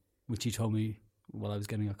fan, which he told me while I was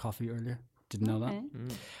getting a coffee earlier. Didn't know that.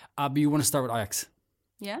 But you want to start with Ajax.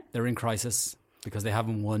 Yeah. They're in crisis because they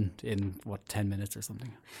haven't won in, 10 minutes or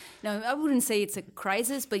something. No, I wouldn't say it's a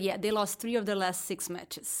crisis, but yeah, they lost 3 of their last 6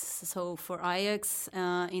 matches. So for Ajax,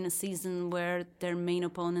 in a season where their main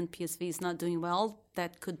opponent, PSV, is not doing well,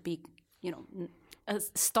 that could be, a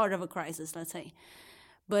start of a crisis, let's say.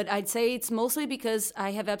 But I'd say it's mostly because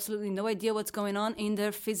I have absolutely no idea what's going on in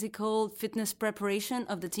their physical fitness preparation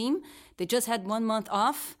of the team. They just had 1 month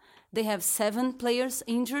off. They have 7 players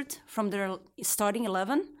injured from their starting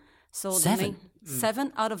 11. So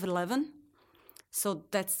 7 out of 11. So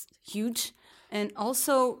that's huge. And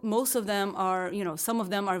also, most of them are, some of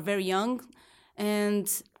them are very young. And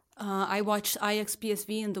I watched Ajax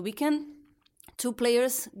PSV in the weekend. 2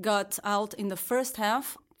 players got out in the first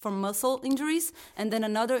half from muscle injuries, and then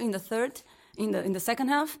another in the second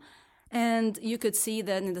half. And you could see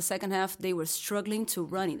that in the second half, they were struggling to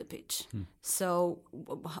run in the pitch. So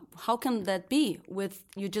how can that be with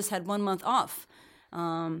you just had 1 month off?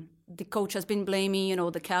 The coach has been blaming,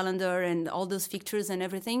 the calendar and all those fixtures and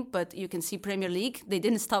everything. But you can see Premier League, they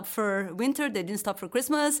didn't stop for winter. They didn't stop for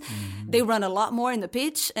Christmas. They run a lot more in the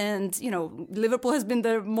pitch. And, Liverpool has been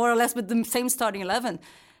there more or less with the same starting 11.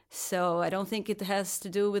 So I don't think it has to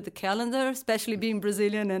do with the calendar, especially being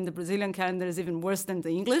Brazilian. And the Brazilian calendar is even worse than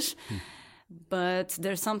the English. But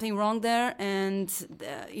there's something wrong there. And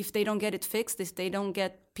if they don't get it fixed, if they don't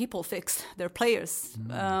get people fixed, their players...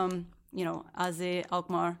 Aze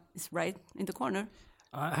Alkmaar is right in the corner.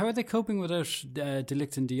 How are they coping without De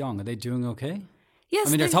Ligt and De Jong? Are they doing okay? Yes, I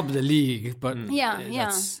mean, they're top of the league, but...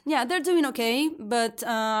 Yeah, they're doing okay. But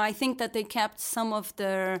I think that they kept some of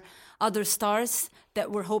their other stars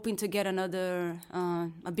that were hoping to get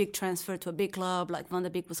a big transfer to a big club. Like Van de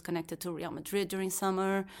Beek was connected to Real Madrid during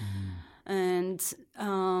summer. And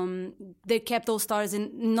they kept those stars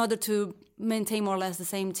in order to maintain more or less the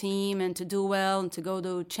same team and to do well and to go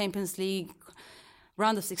to Champions League,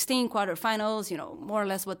 round of 16, quarterfinals, more or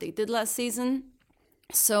less what they did last season.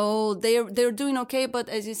 So they're doing okay, but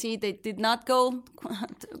as you see, they did not go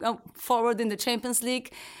forward in the Champions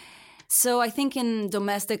League. So I think in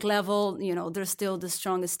domestic level, they're still the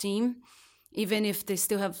strongest team, even if they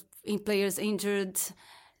still have players injured.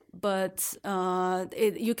 But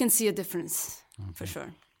you can see a difference for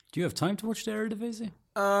sure. Do you have time to watch the Eredivisie?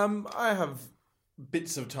 I have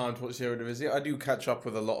bits of time to watch the Eredivisie. I do catch up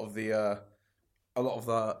with a lot of the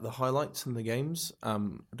highlights in the games. I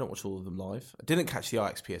don't watch all of them live. I didn't catch the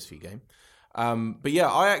Ajax PSV game. But yeah,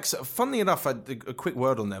 Ajax, funnily enough, a quick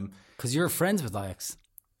word on them. Because you're friends with Ajax.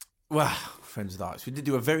 Well, friends with Ajax. We did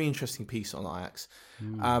do a very interesting piece on Ajax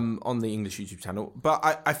on the English YouTube channel.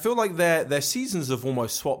 But I feel like their seasons have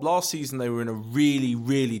almost swapped. Last season, they were in a really,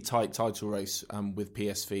 really tight title race with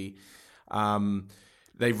PSV.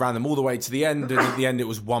 They ran them all the way to the end, and at the end, it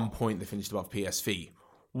was 1 point they finished above PSV,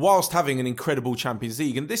 whilst having an incredible Champions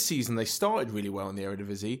League. And this season, they started really well in the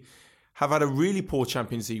Eredivisie, have had a really poor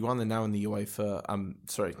Champions League run. They're now in the UEFA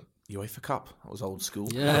Cup. That was old school.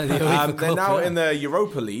 Yeah, the UEFA Cup. They're now in the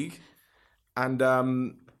Europa League. And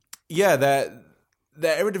their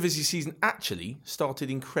Eredivisie season actually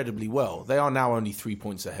started incredibly well. They are now only 3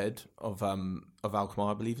 points ahead of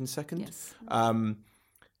Alkmaar, I believe, in second. Yes.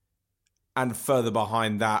 And further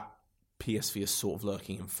behind that, PSV is sort of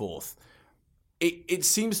lurking in fourth. It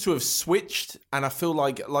seems to have switched, and I feel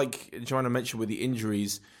like Joanna mentioned with the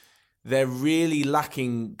injuries, they're really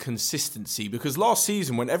lacking consistency. Because last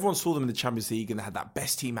season, when everyone saw them in the Champions League and they had that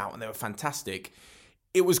best team out and they were fantastic,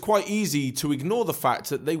 it was quite easy to ignore the fact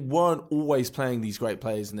that they weren't always playing these great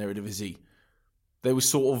players in their Eredivisie. They were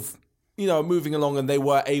sort of, moving along, and they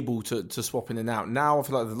were able to swap in and out. Now I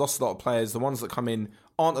feel like they've lost a lot of players. The ones that come in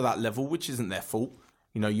aren't at that level, which isn't their fault.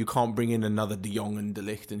 You can't bring in another De Jong and De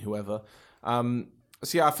Ligt and whoever.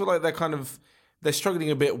 So yeah, I feel like they're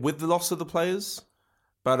struggling a bit with the loss of the players.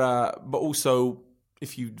 But also,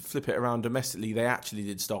 if you flip it around domestically, they actually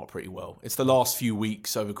did start pretty well. It's the last few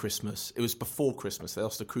weeks over Christmas. It was before Christmas. They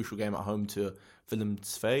lost a crucial game at home to Willem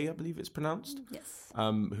II, I believe it's pronounced. Yes.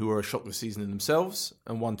 Who were a shock this season in themselves,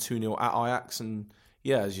 and won 2-0 at Ajax. And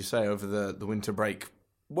yeah, as you say, over the winter break,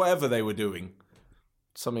 whatever they were doing,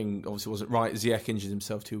 something obviously wasn't right. Ziyech injured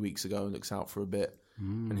himself 2 weeks ago and looks out for a bit.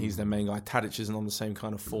 And he's their main guy. Tadic isn't on the same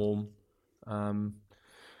kind of form.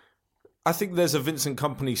 I think there's a Vincent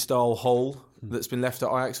Kompany style hole that's been left at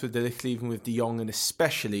Ajax with De Ligt leaving, with De Jong, and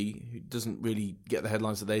especially, who doesn't really get the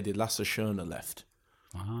headlines that they did, Lasse Schöne left.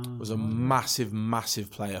 Was a massive,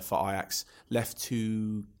 massive player for Ajax. Left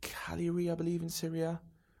to Cagliari, I believe, in Syria,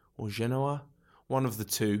 or Genoa, one of the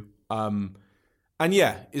two. And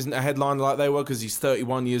yeah, isn't a headliner like they were because he's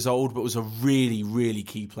 31 years old, but was a really, really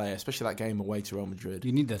key player, especially that game away to Real Madrid.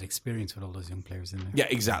 You need that experience with all those young players in there. Yeah,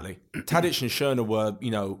 exactly. Tadic and Schöne were,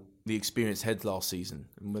 the experienced heads last season,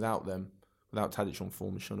 and without them, without Tadic on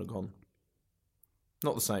form, Schöne gone.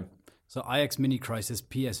 Not the same. So Ajax mini crisis,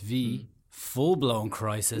 PSV full blown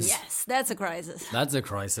crisis. Yes, that's a crisis. That's a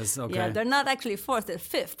crisis. Okay. Yeah, they're not actually fourth; they're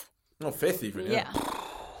fifth. Not fifth even. Yeah.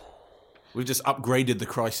 We've just upgraded the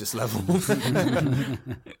crisis level.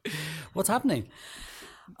 What's happening?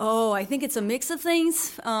 Oh, I think it's a mix of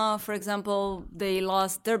things. For example, they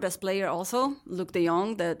lost their best player also, Luuk de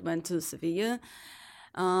Jong, that went to Sevilla.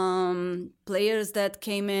 Players that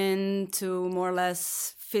came in to more or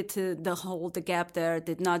less fit the gap there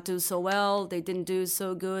did not do so well. They didn't do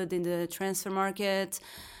so good in the transfer market.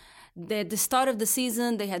 At the start of the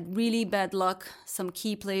season, they had really bad luck. Some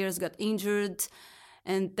key players got injured.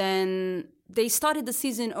 And then they started the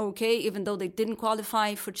season okay, even though they didn't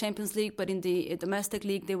qualify for Champions League, but in the domestic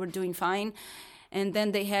league, they were doing fine. And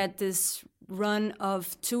then they had this run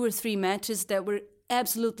of 2 or 3 matches that were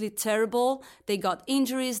absolutely terrible. They got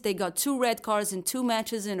injuries. They got 2 red cards in 2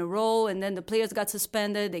 matches in a row. And then the players got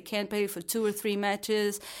suspended. They can't play for 2 or 3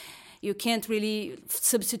 matches. You can't really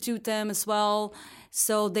substitute them as well.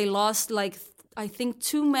 So they lost I think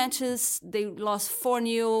 2 matches, they lost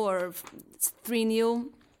 4-0 or 3-0.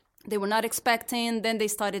 They were not expecting. Then they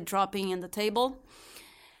started dropping in the table.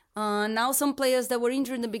 Now some players that were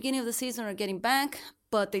injured in the beginning of the season are getting back,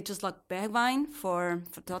 but they just lost Bergwijn for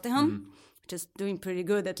Tottenham, which is doing pretty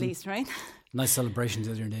good at least, right? Nice celebrations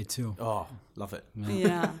the other day too. Oh, love it.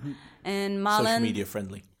 Yeah. And Malen, social media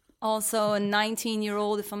friendly. Also a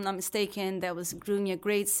 19-year-old, if I'm not mistaken, that was doing a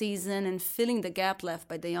great season and filling the gap left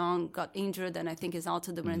by De Jong, got injured, and I think is out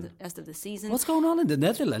to the rest of the season. What's going on in the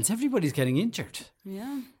Netherlands? Everybody's getting injured.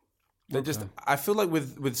 Yeah. They're just. I feel like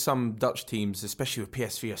with some Dutch teams, especially with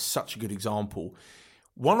PSV, are such a good example.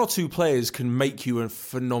 1 or 2 players can make you a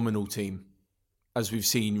phenomenal team, as we've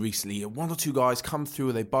seen recently. 1 or 2 guys come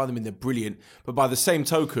through, they buy them in, they're brilliant. But by the same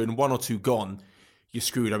token, 1 or 2 gone, you're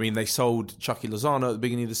screwed. I mean, they sold Chucky Lozano at the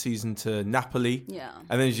beginning of the season to Napoli. Yeah.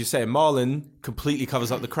 And then, as you say, Marlon completely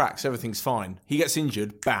covers up the cracks. Everything's fine. He gets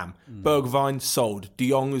injured, bam. Bergwijn, sold. De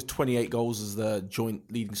Jong, who's 28 goals as the joint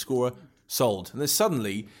leading scorer, sold. And then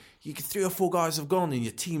suddenly, you get 3 or 4 guys have gone and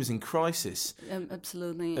your team's in crisis.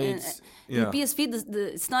 Absolutely. And yeah. PSV,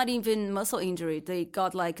 it's not even muscle injury. They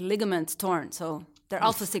got like ligament torn. So they're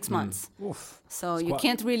out for 6 months. So you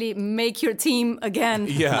can't really make your team again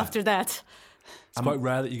after that. It's quite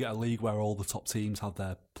rare that you get a league where all the top teams have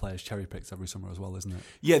their players cherry-picked every summer as well, isn't it?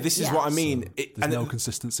 Yeah, this is what I mean. So there's no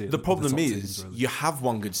consistency. The problem is, teams, really. You have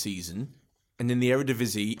one good season, and in the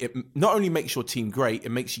Eredivisie, it not only makes your team great, it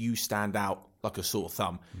makes you stand out like a sore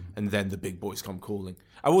thumb, and then the big boys come calling.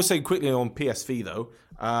 I will say quickly on PSV, though,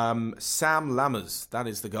 Sam Lammers, that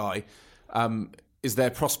is the guy, is their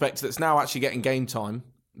prospect that's now actually getting game time,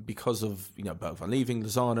 because of Bergwijn leaving,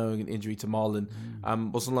 Lozano, an injury to Marlon.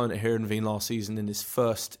 Was on loan at Heerenveen last season. In his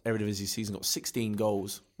first Eredivisie season, got 16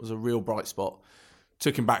 goals. Was a real bright spot.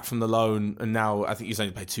 Took him back from the loan, and now I think he's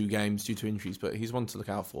only played 2 games due to injuries, but he's one to look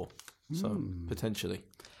out for. So potentially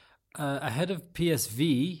ahead of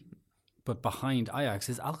PSV, but behind Ajax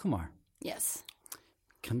is Alkmaar. Yes.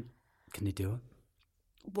 Can they do it?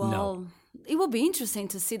 Well, it will be interesting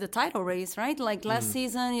to see the title race, right? Like last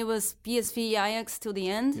season, it was PSV Ajax till the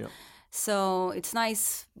end. Yeah. So it's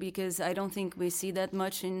nice because I don't think we see that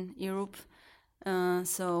much in Europe.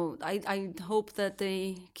 So I hope that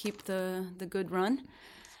they keep the good run.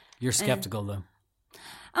 You're skeptical, though.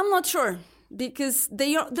 I'm not sure because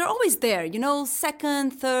they're always there.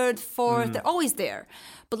 Second, third, fourth, they're always there.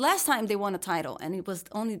 But last time they won a title, and it was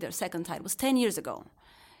only their second title. It was 10 years ago.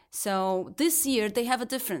 So this year they have a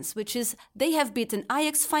difference, which is they have beaten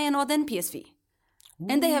Ajax, Feyenoord and PSV.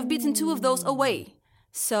 And they have beaten 2 of those away.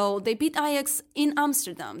 So they beat Ajax in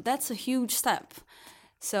Amsterdam. That's a huge step.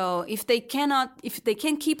 So if they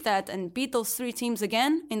can keep that and beat those 3 teams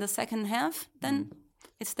again in the second half, then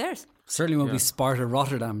it's theirs. Certainly won't be Sparta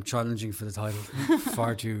Rotterdam challenging for the title.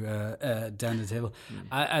 Far too down the table.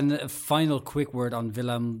 And a final quick word on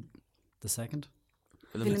Willem II.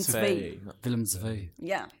 Willem II.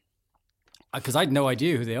 Yeah. Because I had no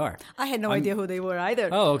idea who they are. I had no idea who they were either.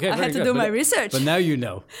 Oh, okay. I had to do my research. But now you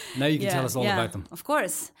know. Now you can tell us all about them. Of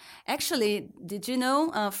course. Actually, did you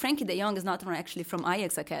know Frankie de Jong is not actually from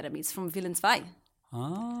Ajax Academy. It's from Willem II.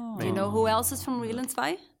 Oh. Do you know who else is from Willem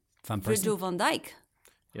II? Virgil van Dijk.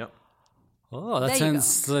 Yep. Oh, that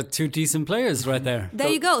sounds like 2 decent players right there. There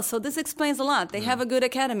you go. So this explains a lot. They have a good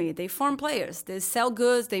academy. They form players. They sell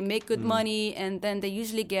goods. They make good money. And then they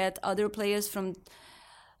usually get other players from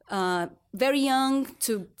very young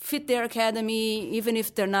to fit their academy. Even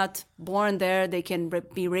if they're not born there, they can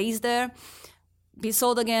be raised there, be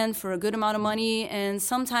sold again for a good amount of money. And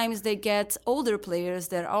sometimes they get older players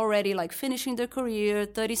that are already like finishing their career,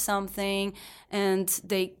 30-something, and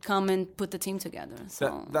they come and put the team together.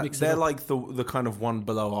 So they're like the kind of one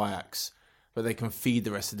below Ajax, but they can feed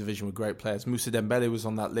the rest of the division with great players. Moussa Dembele was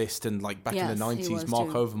on that list, and like back in the 90s, Mark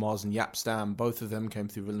Overmars and Jaap Stam, both of them came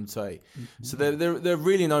through Willem II. So they're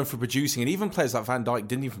really known for producing, and even players like Van Dijk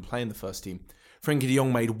didn't even play in the first team. Frenkie de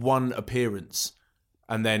Jong made 1 appearance,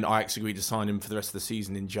 and then Ajax agreed to sign him for the rest of the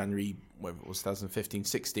season in January, whether it was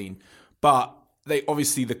 2015-16. But they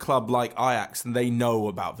obviously, the club like Ajax, and they know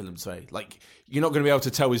about Willem II. Like, you're not going to be able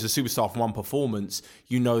to tell he's a superstar from one performance.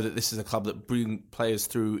 You know that this is a club that bring players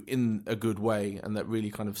through in a good way and that really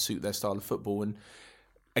kind of suit their style of football. And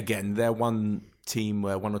again, they're one team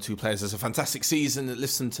where 1 or 2 players has a fantastic season that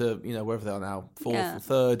lifts them to, wherever they are now, 4th or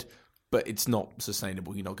 3rd, but it's not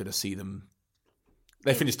sustainable. You're not going to see them.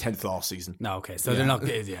 They finished 10th last season. No, okay, so they're not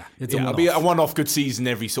good. Yeah, it'll be a one-off good season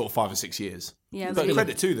every sort of 5 or 6 years. Yeah, but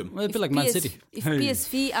credit to them. Well, a bit like Man City. If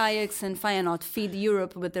PSV, Ajax, and Feyenoord feed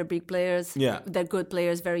Europe with their big players, they're good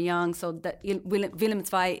players, very young. So that Willem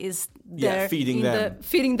II is there, feeding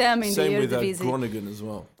them in Same the Eredivisie. Same with Groningen as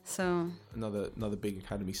well. So another big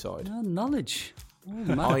academy side. Knowledge.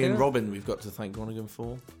 Ian Robin, we've got to thank Groningen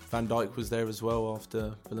for. Van Dijk was there as well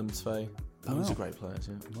after Willem II. Those are great players,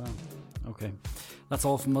 yeah. Wow. Okay. That's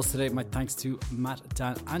all from us today. My thanks to Matt,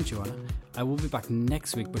 Dan, and Joana. I will be back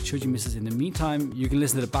next week, but should you miss us in the meantime, you can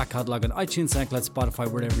listen to the back catalogue on iTunes, SoundCloud, Spotify,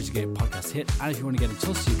 wherever you get a podcast hit. And if you want to get in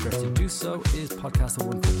touch, the address to do so is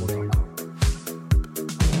podcast@onefootball.com.